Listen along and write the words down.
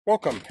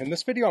Welcome. In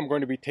this video I'm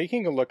going to be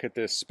taking a look at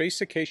this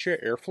Space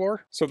Acacia air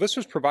floor. So this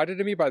was provided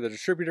to me by the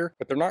distributor,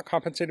 but they're not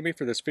compensating me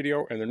for this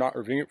video and they're not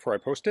reviewing it before I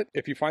post it.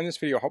 If you find this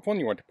video helpful and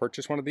you want to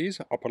purchase one of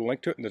these, I'll put a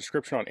link to it in the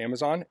description on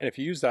Amazon, and if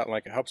you use that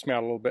link it helps me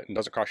out a little bit and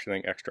doesn't cost you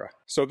anything extra.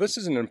 So this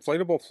is an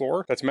inflatable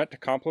floor that's meant to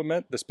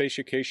complement the Space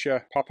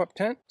Acacia pop-up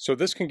tent. So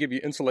this can give you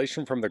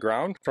insulation from the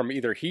ground from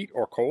either heat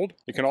or cold.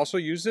 You can also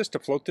use this to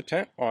float the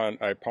tent on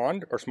a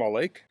pond or small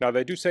lake. Now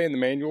they do say in the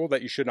manual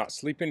that you should not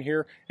sleep in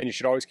here and you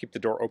should always keep the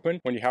door open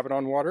when you have it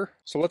on water.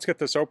 So let's get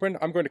this open.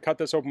 I'm going to cut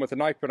this open with a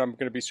knife, but I'm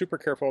going to be super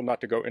careful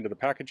not to go into the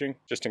packaging,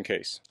 just in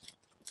case.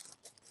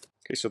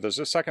 Okay, so there's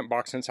a second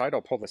box inside.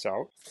 I'll pull this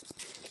out.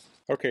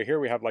 Okay, here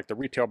we have like the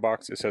retail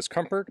box. It says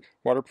comfort,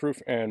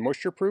 waterproof and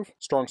moisture proof,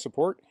 strong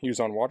support, use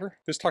on water.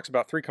 This talks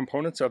about three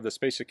components of the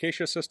Space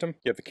Acacia system.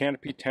 You have the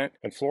canopy, tent,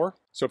 and floor.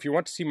 So if you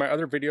want to see my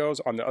other videos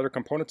on the other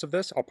components of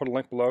this, I'll put a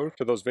link below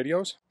to those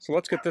videos. So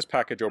let's get this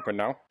package open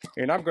now.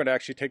 And I'm going to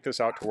actually take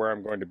this out to where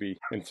I'm going to be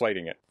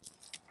inflating it.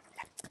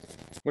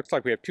 Looks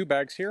like we have two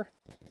bags here.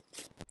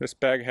 This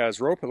bag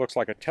has rope, it looks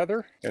like a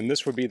tether, and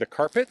this would be the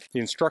carpet. The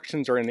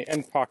instructions are in the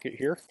end pocket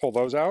here. Pull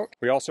those out.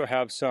 We also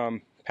have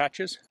some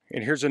patches,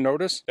 and here's a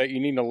notice that you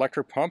need an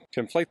electric pump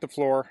to inflate the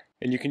floor,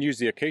 and you can use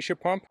the Acacia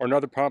pump or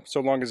another pump so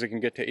long as it can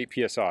get to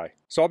 8 psi.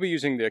 So I'll be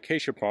using the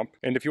Acacia pump,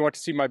 and if you want to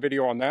see my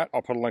video on that,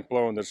 I'll put a link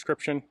below in the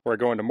description where I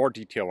go into more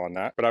detail on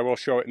that, but I will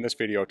show it in this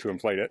video to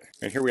inflate it.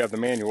 And here we have the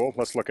manual.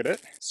 Let's look at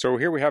it. So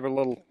here we have a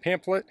little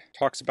pamphlet,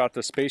 talks about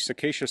the Space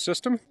Acacia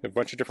system, a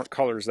bunch of different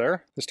colors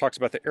there. This talks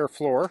about the air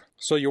floor,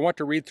 so you'll want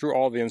to read through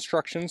all the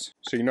instructions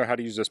so you know how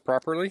to use this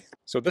properly.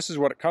 So this is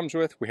what it comes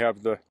with. We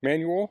have the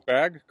manual,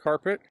 bag,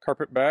 carpet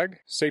bag,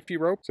 safety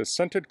rope, it says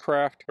scented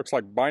craft, looks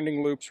like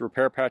binding loops,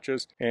 repair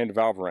patches, and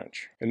valve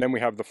wrench. And then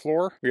we have the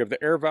floor, we have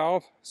the air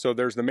valve, so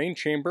there's the main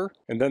chamber,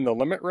 and then the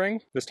limit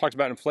ring. This talks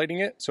about inflating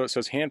it, so it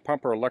says hand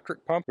pump or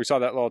electric pump. We saw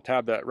that little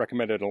tab that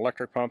recommended an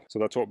electric pump, so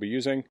that's what we'll be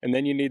using. And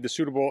then you need the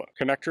suitable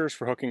connectors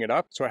for hooking it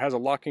up. So it has a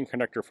locking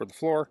connector for the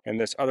floor and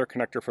this other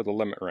connector for the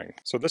limit ring.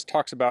 So this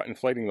talks about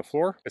inflating the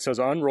floor. It says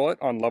unroll it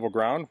on level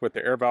ground with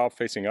the air valve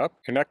facing up,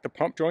 connect the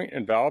pump joint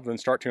and valve, then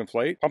start to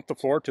inflate, pump the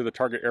floor to the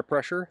target air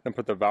pressure, then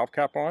put the valve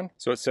cap on.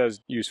 So it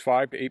says use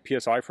 5 to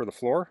 8 psi for the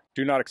floor,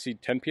 do not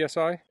exceed 10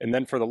 psi, and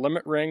then for the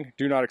limit ring,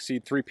 do not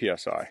exceed 3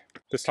 psi.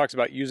 This talks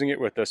about using it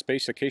with the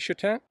Space Acacia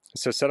tent. It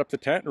says set up the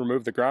tent,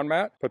 remove the ground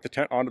mat, put the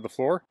tent onto the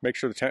floor, make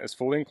sure the tent is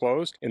fully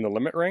enclosed in the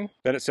limit ring.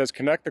 Then it says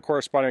connect the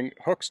corresponding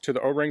hooks to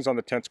the O-rings on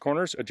the tent's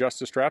corners, adjust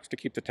the straps to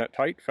keep the tent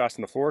tight,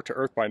 fasten the floor to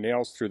earth by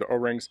nails through the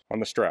O-rings on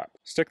the strap.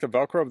 Stick the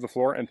Velcro of the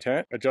floor and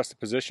tent, adjust the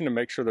position to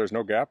make sure there's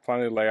no gap,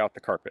 finally lay out the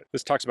carpet.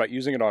 This talks about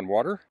using it on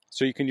water,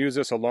 so you can use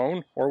this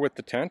alone or with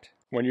the tent.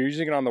 When you're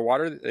using it on the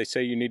water, they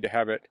say you need to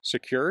have it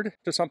secured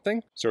to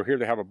something. So here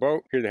they have a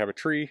boat, here they have a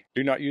tree.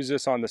 Do not use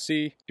this on the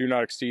sea, do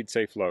not exceed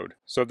safe load.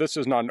 So this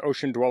is not an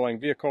ocean dwelling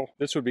vehicle.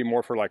 This would be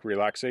more for like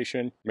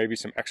relaxation, maybe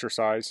some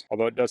exercise.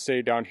 Although it does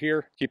say down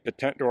here, keep the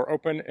tent door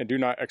open and do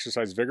not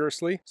exercise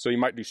vigorously. So you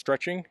might do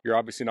stretching. You're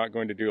obviously not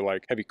going to do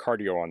like heavy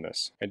cardio on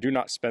this. And do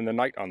not spend the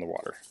night on the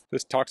water.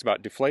 This talks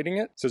about deflating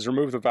it. It says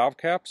remove the valve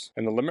caps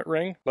and the limit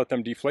ring, let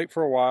them deflate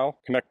for a while,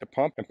 connect the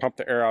pump and pump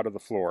the air out of the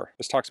floor.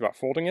 This talks about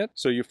folding it.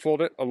 So you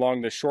fold it along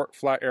this short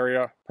flat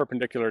area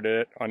perpendicular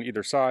to it on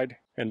either side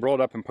and roll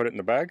it up and put it in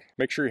the bag.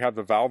 Make sure you have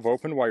the valve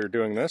open while you're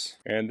doing this.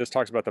 And this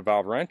talks about the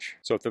valve wrench.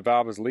 So if the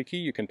valve is leaky,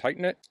 you can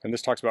tighten it. And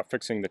this talks about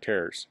fixing the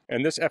tears.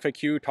 And this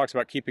FAQ talks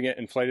about keeping it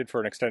inflated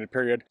for an extended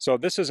period. So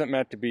this isn't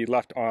meant to be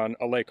left on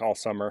a lake all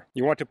summer.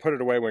 You want to put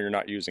it away when you're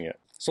not using it.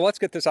 So let's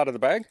get this out of the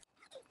bag.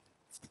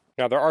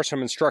 Now there are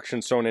some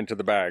instructions sewn into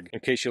the bag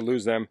in case you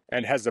lose them,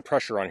 and has the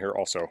pressure on here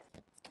also.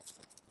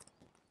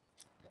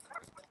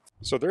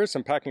 So there is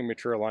some packing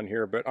material on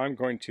here, but I'm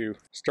going to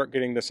start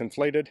getting this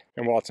inflated,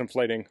 and while it's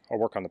inflating, I'll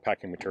work on the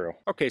packing material.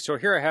 Okay, so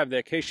here I have the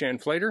Acacia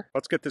inflator.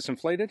 Let's get this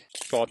inflated.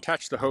 So I'll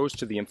attach the hose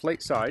to the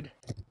inflate side.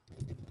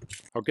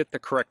 I'll get the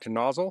correct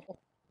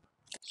nozzle.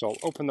 So I'll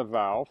open the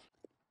valve.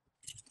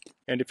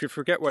 And if you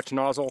forget which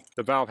nozzle,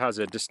 the valve has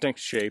a distinct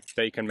shape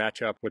that you can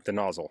match up with the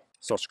nozzle.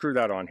 So I'll screw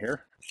that on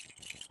here.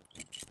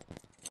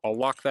 I'll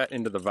lock that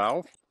into the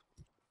valve.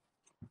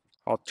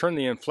 I'll turn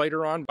the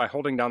inflator on by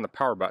holding down the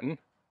power button.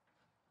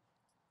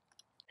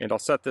 And I'll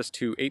set this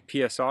to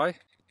 8 psi,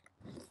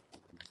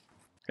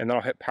 and then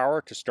I'll hit power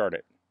to start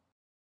it.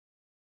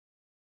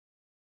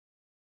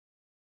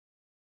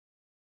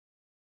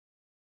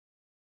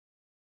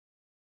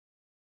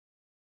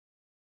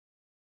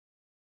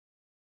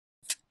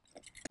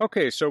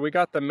 Okay, so we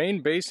got the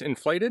main base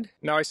inflated.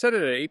 Now I set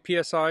it at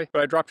 8 psi,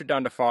 but I dropped it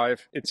down to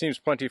 5. It seems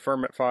plenty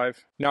firm at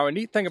 5. Now a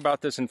neat thing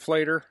about this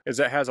inflator is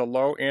that it has a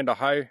low and a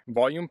high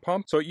volume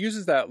pump. So it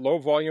uses that low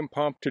volume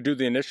pump to do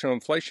the initial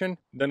inflation.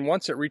 Then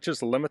once it reaches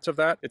the limits of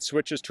that, it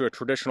switches to a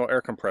traditional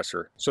air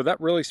compressor. So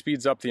that really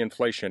speeds up the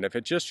inflation. If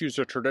it just used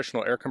a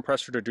traditional air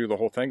compressor to do the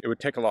whole thing, it would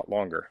take a lot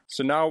longer.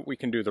 So now we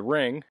can do the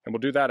ring, and we'll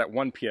do that at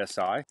 1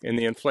 psi, and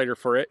the inflator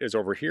for it is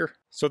over here.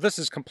 So this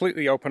is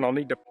completely open. I'll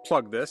need to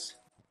plug this.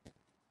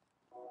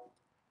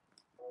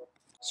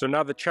 So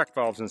now the check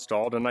valve's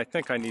installed, and I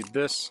think I need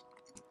this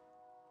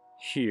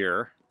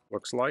here.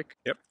 looks like.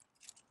 Yep.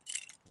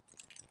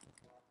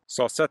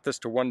 So I'll set this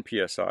to 1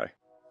 psi.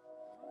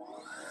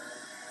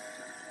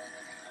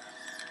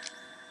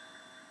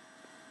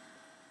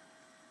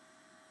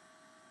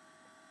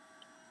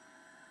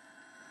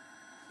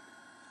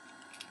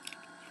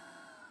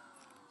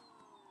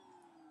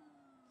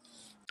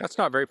 That's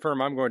not very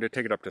firm. I'm going to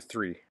take it up to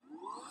 3.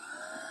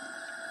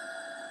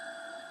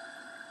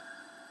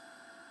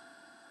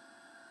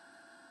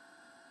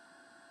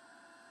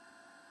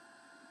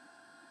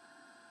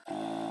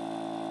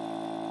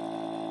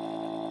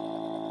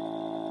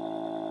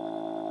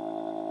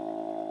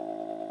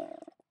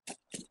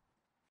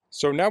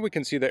 So now we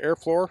can see the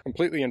airfloor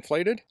completely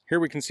inflated. Here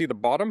we can see the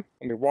bottom.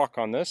 Let me walk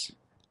on this.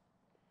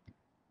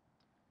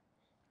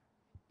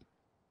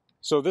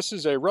 So this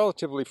is a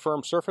relatively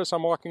firm surface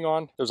I'm walking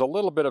on. There's a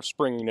little bit of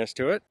springiness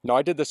to it. Now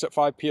I did this at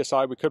 5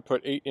 psi. We could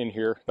put 8 in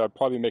here. That would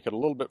probably make it a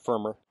little bit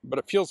firmer, but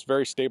it feels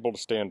very stable to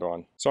stand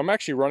on. So I'm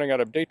actually running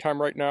out of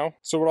daytime right now.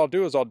 So what I'll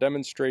do is I'll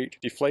demonstrate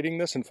deflating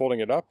this and folding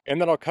it up, and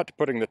then I'll cut to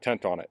putting the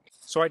tent on it.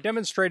 So I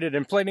demonstrated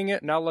inflating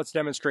it. Now let's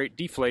demonstrate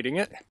deflating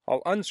it.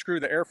 I'll unscrew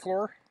the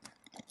airfloor,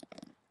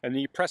 and then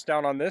you press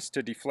down on this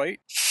to deflate.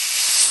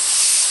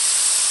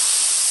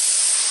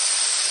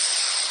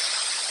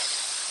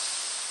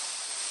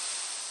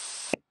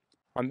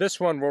 On this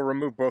one, we'll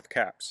remove both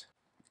caps.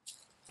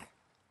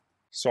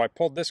 So I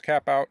pulled this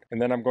cap out,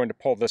 and then I'm going to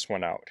pull this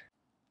one out.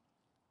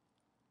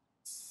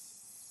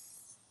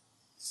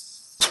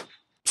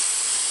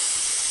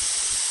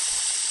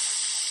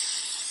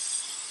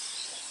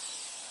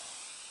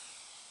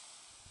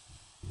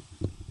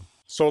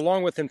 So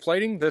along with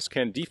inflating, this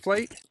can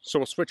deflate. So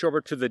we'll switch over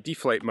to the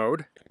deflate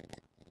mode.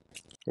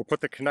 We'll put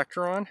the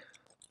connector on,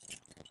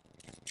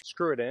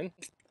 screw it in.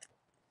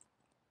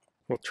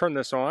 We'll turn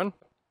this on,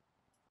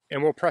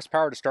 and we'll press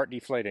power to start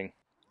deflating.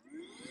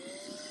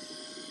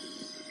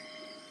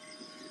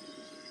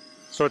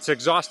 So it's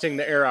exhausting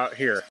the air out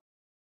here.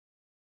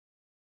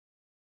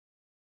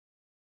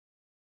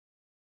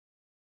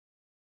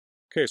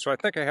 Okay, so I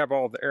think I have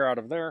all the air out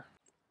of there.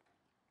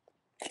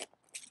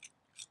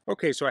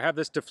 Okay, so I have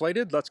this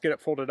deflated. Let's get it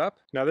folded up.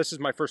 Now this is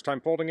my first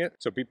time folding it,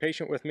 so be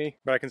patient with me,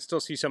 but I can still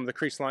see some of the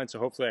crease lines, so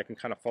hopefully I can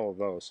kind of follow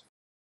those.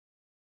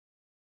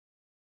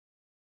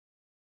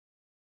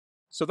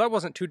 So that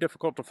wasn't too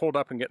difficult to fold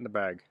up and get in the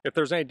bag. If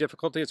there's any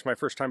difficulty, it's my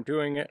first time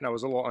doing it and I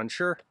was a little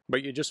unsure,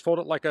 but you just fold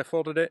it like I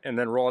folded it and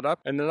then roll it up.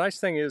 And the nice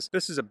thing is,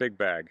 this is a big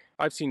bag.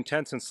 I've seen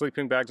tents and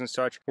sleeping bags and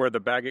such where the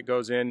bag it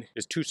goes in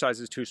is 2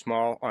 sizes too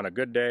small on a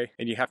good day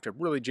and you have to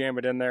really jam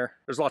it in there.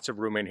 There's lots of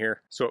room in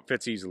here, so it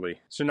fits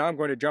easily. So now I'm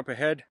going to jump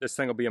ahead. This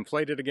thing will be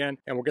inflated again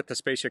and we'll get the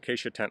Space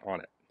Acacia tent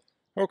on it.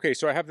 Okay,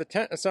 so I have the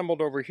tent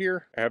assembled over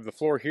here. I have the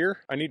floor here.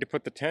 I need to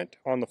put the tent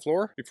on the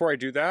floor. Before I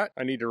do that,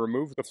 I need to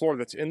remove the floor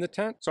that's in the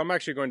tent. So I'm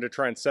actually going to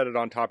try and set it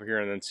on top of here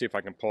and then see if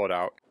I can pull it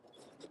out.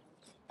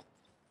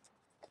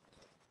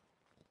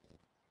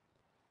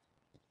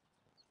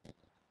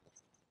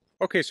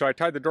 Okay, so I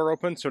tied the door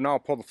open, so now I'll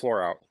pull the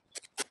floor out.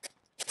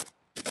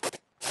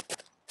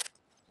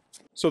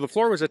 So the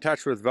floor was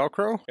attached with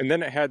Velcro, and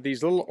then it had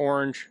these little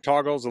orange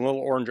toggles and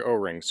little orange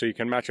O-rings, so you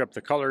can match up the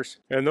colors,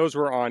 and those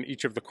were on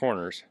each of the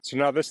corners. So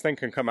now this thing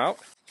can come out.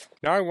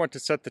 Now I want to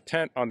set the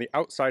tent on the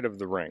outside of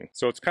the ring.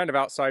 So it's kind of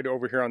outside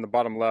over here on the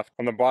bottom left.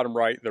 On the bottom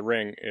right, the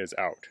ring is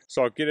out.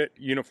 So I'll get it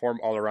uniform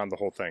all around the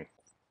whole thing.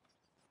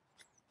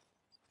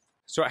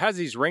 So it has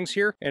these rings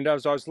here, and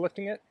as I was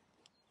lifting it,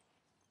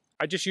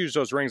 I just used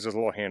those rings as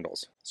little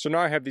handles. So now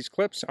I have these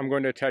clips. I'm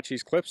going to attach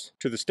these clips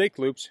to the stake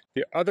loops.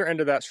 The other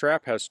end of that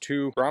strap has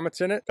 2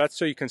 grommets in it. That's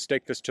so you can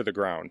stake this to the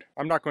ground.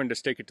 I'm not going to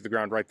stake it to the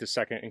ground right this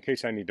second in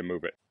case I need to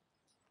move it.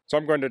 So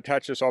I'm going to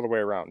attach this all the way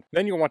around.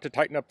 Then you'll want to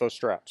tighten up those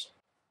straps.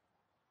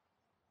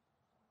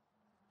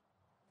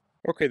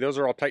 Okay, those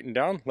are all tightened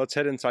down. Let's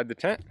head inside the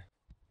tent.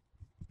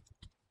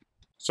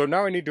 So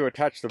now I need to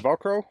attach the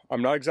Velcro.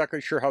 I'm not exactly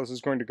sure how this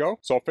is going to go,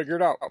 so I'll figure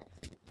it out.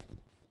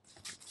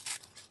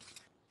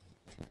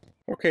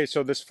 Okay,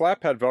 so this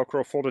flap had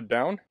Velcro folded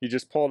down. You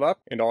just pull it up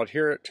and I'll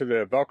adhere it to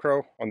the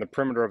Velcro on the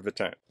perimeter of the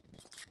tent.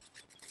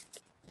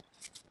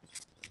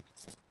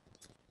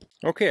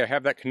 Okay, I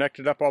have that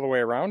connected up all the way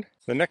around.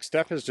 The next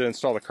step is to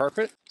install the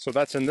carpet. So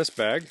that's in this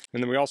bag.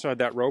 And then we also had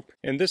that rope.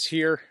 And this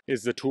here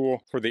is the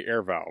tool for the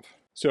air valve.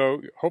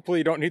 So hopefully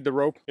you don't need the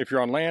rope if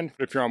you're on land,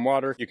 but if you're on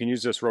water, you can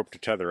use this rope to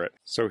tether it.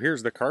 So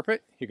here's the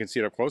carpet. You can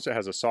see it up close. It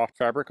has a soft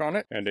fabric on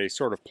it and a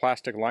sort of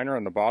plastic liner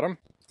on the bottom.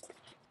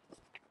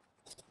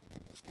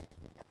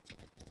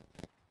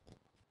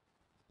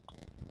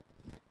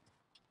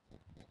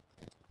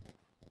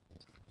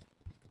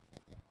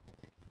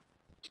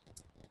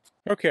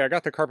 Okay, I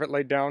got the carpet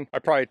laid down. I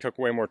probably took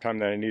way more time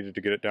than I needed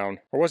to get it down.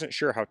 I wasn't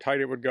sure how tight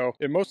it would go.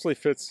 It mostly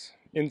fits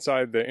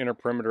inside the inner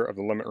perimeter of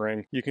the limit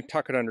ring. You can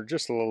tuck it under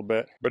just a little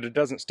bit, but it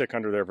doesn't stick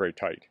under there very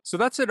tight. So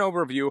that's an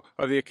overview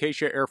of the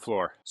Acacia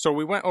airfloor. So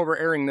we went over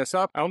airing this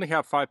up. I only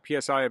have 5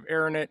 psi of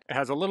air in it. It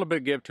has a little bit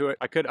of give to it.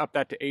 I could up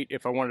that to 8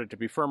 if I wanted it to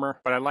be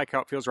firmer, but I like how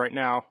it feels right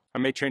now. I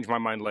may change my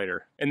mind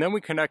later. And then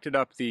we connected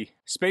up the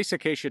Space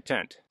Acacia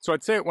tent. So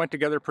I'd say it went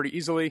together pretty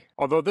easily,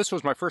 although this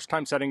was my first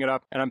time setting it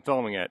up and I'm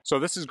filming it. So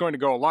this is going to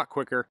go a lot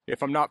quicker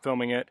if I'm not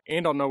filming it,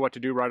 and I'll know what to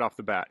do right off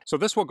the bat. So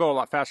this will go a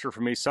lot faster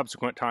for me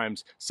subsequent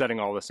times setting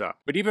all this up.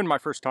 But even my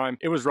first time,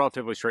 it was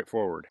relatively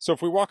straightforward. So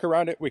if we walk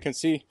around it, we can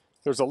see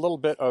there's a little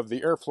bit of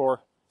the airfloor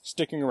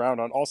sticking around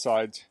on all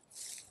sides.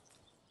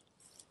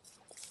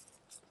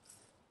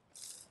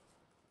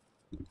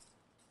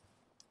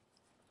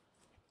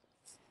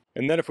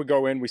 And then if we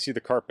go in, we see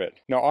the carpet.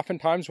 Now,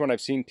 oftentimes when I've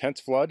seen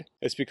tents flood,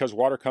 it's because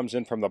water comes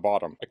in from the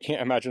bottom. I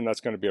can't imagine that's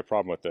going to be a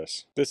problem with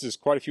this. This is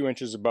quite a few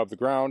inches above the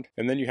ground,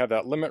 and then you have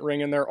that limit ring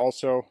in there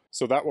also,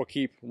 so that will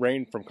keep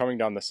rain from coming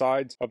down the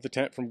sides of the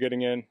tent from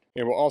getting in.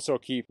 It will also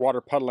keep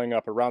water puddling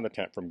up around the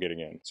tent from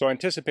getting in. So I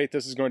anticipate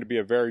this is going to be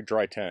a very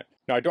dry tent.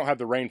 Now, I don't have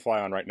the rain fly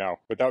on right now,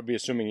 but that would be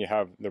assuming you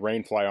have the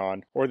rain fly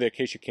on or the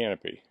Acacia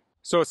canopy.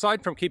 So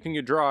aside from keeping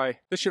you dry,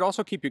 this should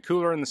also keep you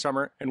cooler in the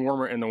summer and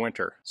warmer in the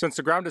winter. Since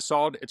the ground is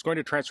solid, it's going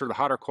to transfer the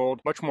hot or cold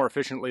much more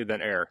efficiently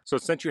than air. So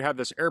since you have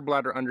this air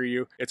bladder under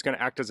you, it's going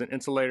to act as an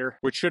insulator,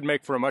 which should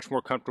make for a much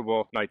more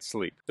comfortable night's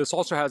sleep. This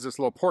also has this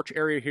little porch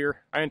area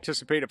here. I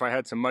anticipate if I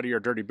had some muddy or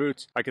dirty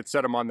boots, I could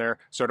set them on there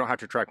so I don't have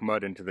to track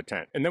mud into the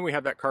tent. And then we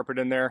have that carpet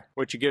in there,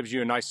 which gives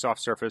you a nice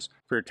soft surface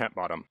for your tent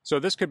bottom. So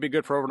this could be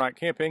good for overnight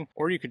camping,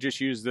 or you could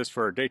just use this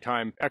for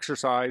daytime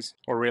exercise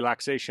or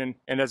relaxation.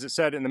 And as it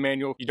said in the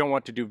manual, you don't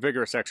want to do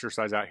vigorous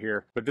exercise out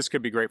here, but this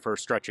could be great for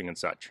stretching and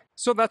such.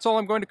 So that's all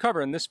I'm going to cover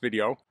in this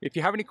video. If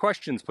you have any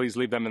questions, please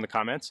leave them in the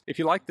comments. If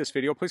you like this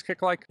video, please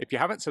click like. If you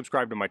haven't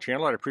subscribed to my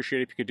channel, I'd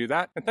appreciate it if you could do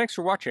that. And thanks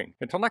for watching.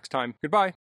 Until next time, goodbye.